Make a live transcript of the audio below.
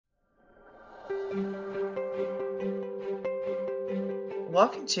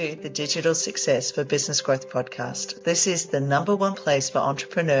Welcome to the Digital Success for Business Growth podcast. This is the number one place for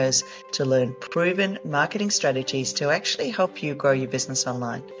entrepreneurs to learn proven marketing strategies to actually help you grow your business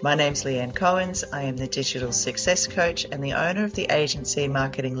online. My name's Leanne Cohens. I am the Digital Success Coach and the owner of the agency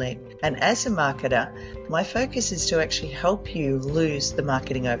Marketing Leap. And as a marketer, my focus is to actually help you lose the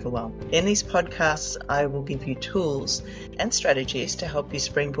marketing overwhelm. In these podcasts, I will give you tools and strategies to help you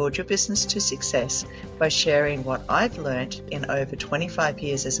springboard your business to success by sharing what I've learned in over 25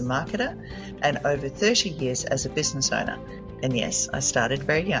 years as a marketer and over 30 years as a business owner. And yes, I started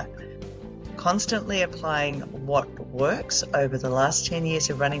very young. Constantly applying what works over the last 10 years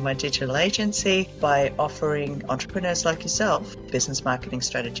of running my digital agency by offering entrepreneurs like yourself business marketing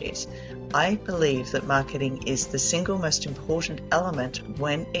strategies. I believe that marketing is the single most important element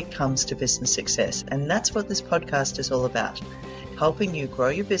when it comes to business success. And that's what this podcast is all about. Helping you grow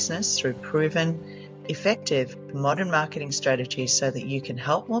your business through proven, effective modern marketing strategies so that you can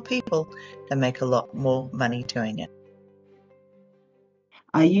help more people and make a lot more money doing it.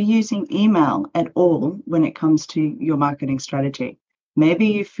 Are you using email at all when it comes to your marketing strategy? Maybe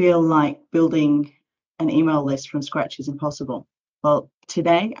you feel like building an email list from scratch is impossible. Well,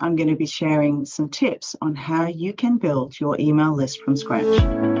 today I'm going to be sharing some tips on how you can build your email list from scratch.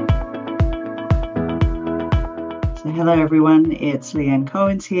 So hello everyone, it's Leanne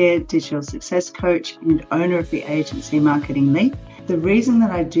Cohens here, Digital Success Coach and owner of the agency Marketing Leap. The reason that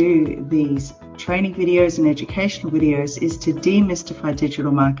I do these training videos and educational videos is to demystify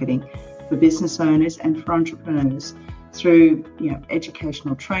digital marketing for business owners and for entrepreneurs through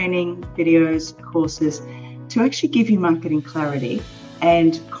educational training, videos, courses, to actually give you marketing clarity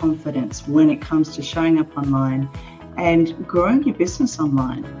and confidence when it comes to showing up online and growing your business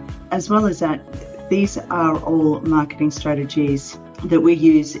online. As well as that, these are all marketing strategies that we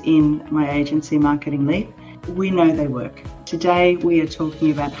use in my agency, Marketing Leap. We know they work. Today, we are talking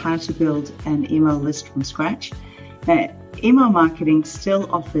about how to build an email list from scratch. Now, email marketing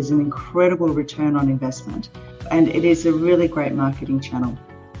still offers an incredible return on investment, and it is a really great marketing channel,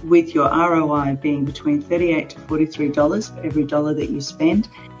 with your ROI being between $38 to $43 for every dollar that you spend.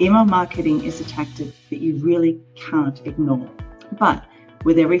 Email marketing is a tactic that you really can't ignore. But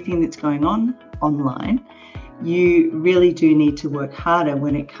with everything that's going on online, you really do need to work harder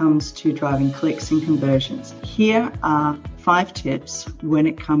when it comes to driving clicks and conversions. Here are 5 tips when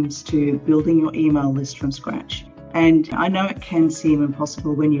it comes to building your email list from scratch. And I know it can seem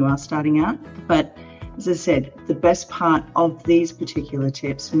impossible when you are starting out, but as I said, the best part of these particular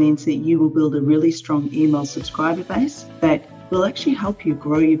tips means that you will build a really strong email subscriber base that will actually help you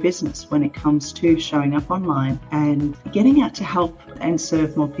grow your business when it comes to showing up online and getting out to help and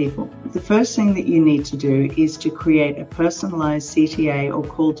serve more people. The first thing that you need to do is to create a personalized CTA or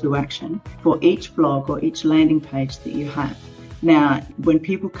call to action for each blog or each landing page that you have. Now, when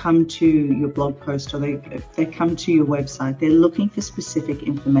people come to your blog post or they come to your website, they're looking for specific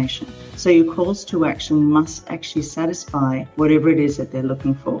information. So your calls to action must actually satisfy whatever it is that they're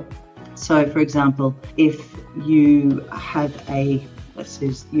looking for. So, for example, if you have let's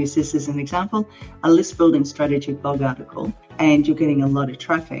use this as an example, a list building strategy blog article, and you're getting a lot of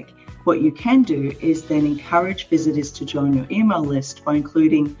traffic, what you can do is then encourage visitors to join your email list by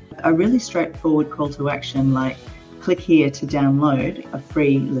including a really straightforward call to action like click here to download a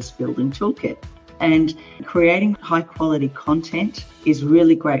free list building toolkit. And creating high quality content is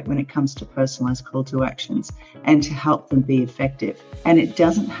really great when it comes to personalized call to actions and to help them be effective. And it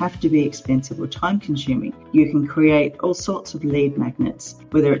doesn't have to be expensive or time consuming. You can create all sorts of lead magnets,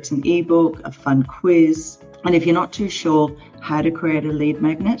 whether it's an ebook, a fun quiz. And if you're not too sure how to create a lead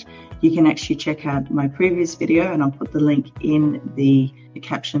magnet, you can actually check out my previous video and I'll put the link in the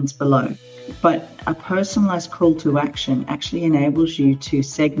captions below. But a personalized call to action actually enables you to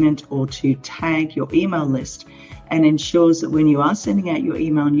segment or to tag your email list and ensures that when you are sending out your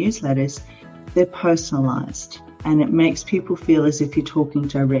email newsletters, they're personalized and it makes people feel as if you're talking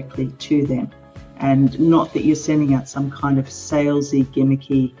directly to them and not that you're sending out some kind of salesy,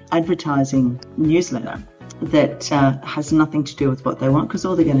 gimmicky advertising newsletter that has nothing to do with what they want, because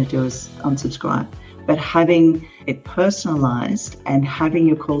all they're going to do is unsubscribe. But having it personalized and having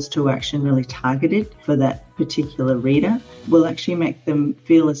your calls to action really targeted for that particular reader will actually make them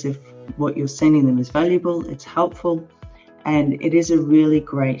feel as if what you're sending them is valuable, it's helpful, and it is a really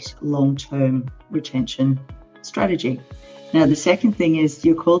great long-term retention strategy. Now, the second thing is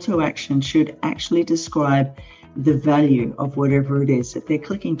your call to action should actually describe the value of whatever it is that they're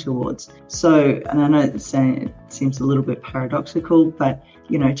clicking towards. So, and I know it seems a little bit paradoxical, but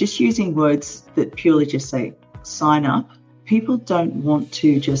just using words that purely just say sign up, people don't want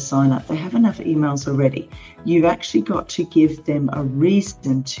to just sign up. They have enough emails already. You've actually got to give them a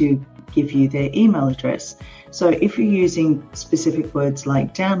reason to give you their email address. So if you're using specific words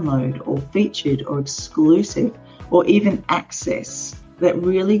like download or featured or exclusive or even access, that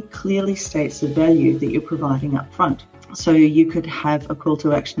really clearly states the value that you're providing up front. So you could have a call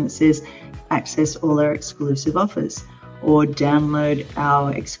to action that says access all our exclusive offers or download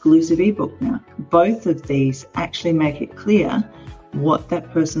our exclusive ebook now. Both of these actually make it clear what that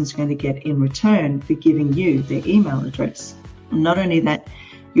person's going to get in return for giving you their email address. Not only that,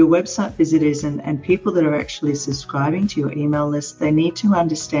 your website visitors and people that are actually subscribing to your email list, they need to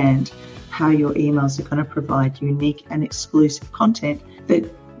understand how your emails are going to provide unique and exclusive content that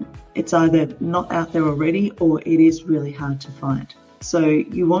it's either not out there already or it is really hard to find. So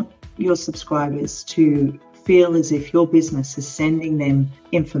you want your subscribers to feel as if your business is sending them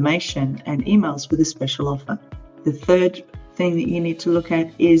information and emails with a special offer. The third thing that you need to look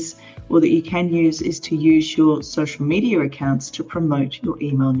at is, or that you can use, is to use your social media accounts to promote your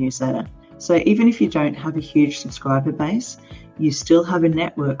email newsletter. So even if you don't have a huge subscriber base, you still have a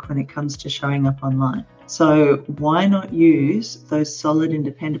network when it comes to showing up online. So why not use those solid and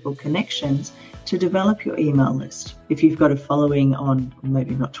dependable connections to develop your email list? If you've got a following on,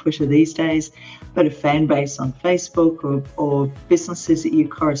 maybe not Twitter these days, but a fan base on Facebook or businesses that you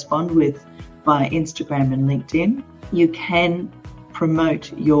correspond with via Instagram and LinkedIn, you can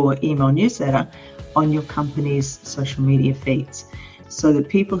promote your email newsletter on your company's social media feeds so that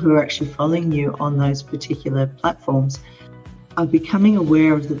people who are actually following you on those particular platforms are becoming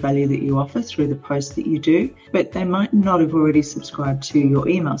aware of the value that you offer through the posts that you do, but they might not have already subscribed to your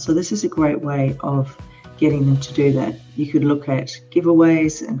email. So this is a great way of getting them to do that. You could look at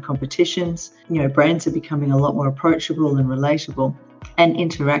giveaways and competitions. Brands are becoming a lot more approachable and relatable and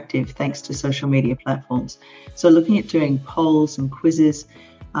interactive thanks to social media platforms. So looking at doing polls and quizzes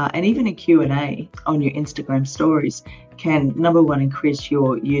and even a Q&A on your Instagram stories can, number one, increase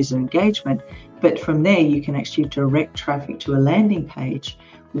your user engagement, but from there you can actually direct traffic to a landing page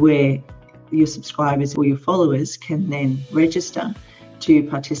where your subscribers or your followers can then register to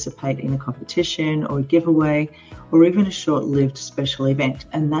participate in a competition or a giveaway or even a short-lived special event,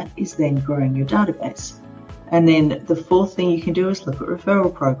 and that is then growing your database. And then the fourth thing you can do is look at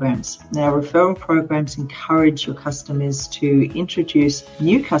referral programs. Now, referral programs encourage your customers to introduce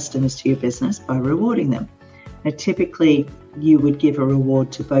new customers to your business by rewarding them. Now, typically, you would give a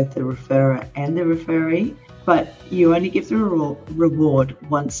reward to both the referrer and the referee, but you only give the reward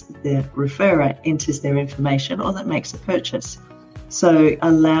once the referrer enters their information or that makes a purchase. So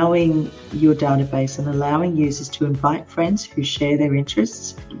allowing your database and allowing users to invite friends who share their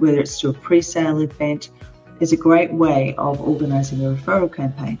interests, whether it's to a pre-sale event, is a great way of organising a referral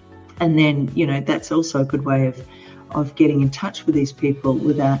campaign. And then, that's also a good way of getting in touch with these people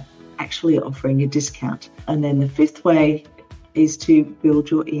without actually offering a discount. And then the fifth way is to build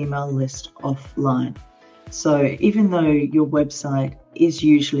your email list offline. So even though your website is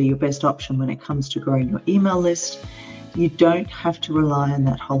usually your best option when it comes to growing your email list, you don't have to rely on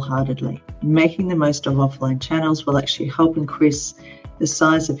that wholeheartedly. Making the most of offline channels will actually help increase the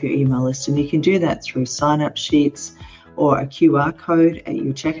size of your email list, and you can do that through sign-up sheets or a QR code at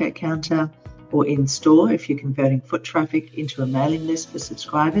your checkout counter or in store if you're converting foot traffic into a mailing list for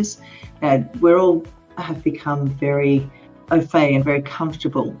subscribers. And we all have become very au fait and very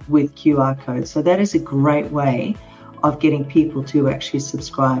comfortable with QR codes, so that is a great way of getting people to actually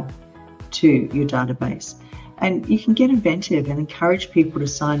subscribe to your database. And you can get inventive and encourage people to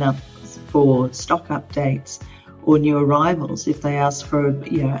sign up for stock updates or new arrivals if they ask for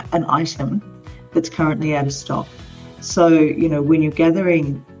an item that's currently out of stock. So when you're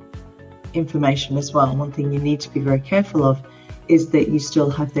gathering information as well, one thing you need to be very careful of is that you still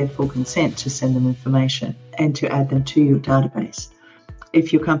have their full consent to send them information and to add them to your database.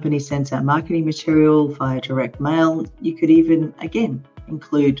 If your company sends out marketing material via direct mail, you could even again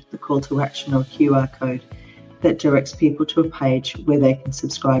include the call to action or QR code that directs people to a page where they can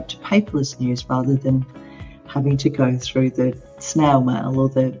subscribe to paperless news rather than having to go through the snail mail or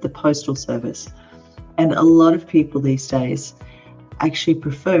the postal service. And a lot of people these days actually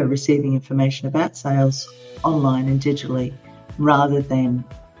prefer receiving information about sales online and digitally rather than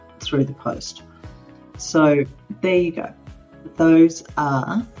through the post. So there you go. Those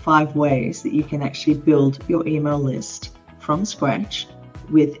are 5 ways that you can actually build your email list from scratch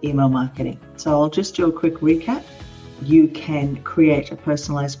with email marketing. So I'll just do a quick recap. You can create a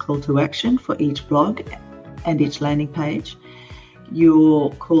personalized call to action for each blog and each landing page.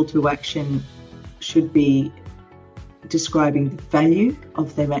 Your call to action should be describing the value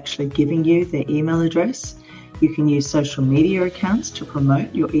of them actually giving you their email address. You can use social media accounts to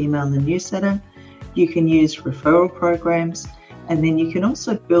promote your email and newsletter. You can use referral programs, and then you can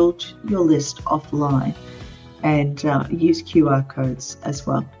also build your list offline and use QR codes as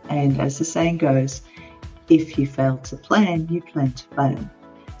well. And as the saying goes, if you fail to plan, you plan to fail.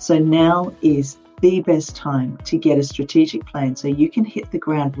 So now is the best time to get a strategic plan so you can hit the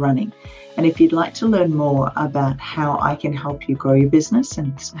ground running. And if you'd like to learn more about how I can help you grow your business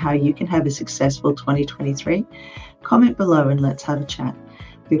and how you can have a successful 2023, comment below and let's have a chat.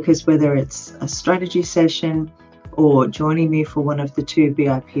 Because whether it's a strategy session or joining me for one of the 2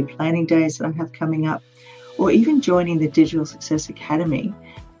 VIP planning days that I have coming up, or even joining the Digital Success Academy,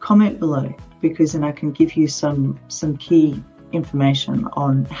 comment below, because then I can give you some key information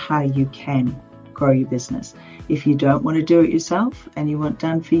on how you can grow your business. If you don't want to do it yourself and you want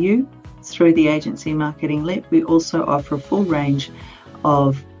done for you, through the Agency Marketing Lit, we also offer a full range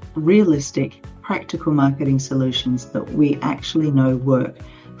of realistic, practical marketing solutions that we actually know work,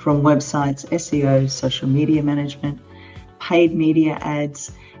 from websites, SEO, social media management, paid media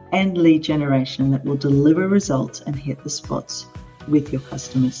ads, and lead generation that will deliver results and hit the spots with your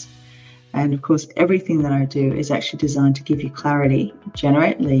customers. And of course, everything that I do is actually designed to give you clarity,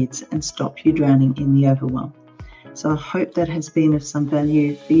 generate leads, and stop you drowning in the overwhelm. So I hope that has been of some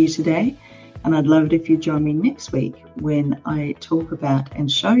value for you today. And I'd love it if you join me next week when I talk about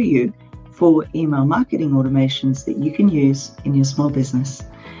and show you 4 email marketing automations that you can use in your small business.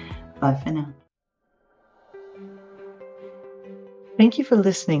 Bye for now. Thank you for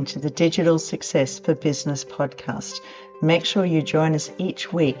listening to the Digital Success for Business podcast. Make sure you join us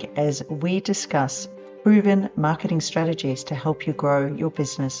each week as we discuss proven marketing strategies to help you grow your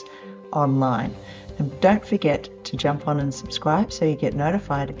business online. And don't forget to jump on and subscribe so you get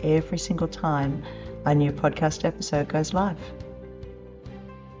notified every single time a new podcast episode goes live.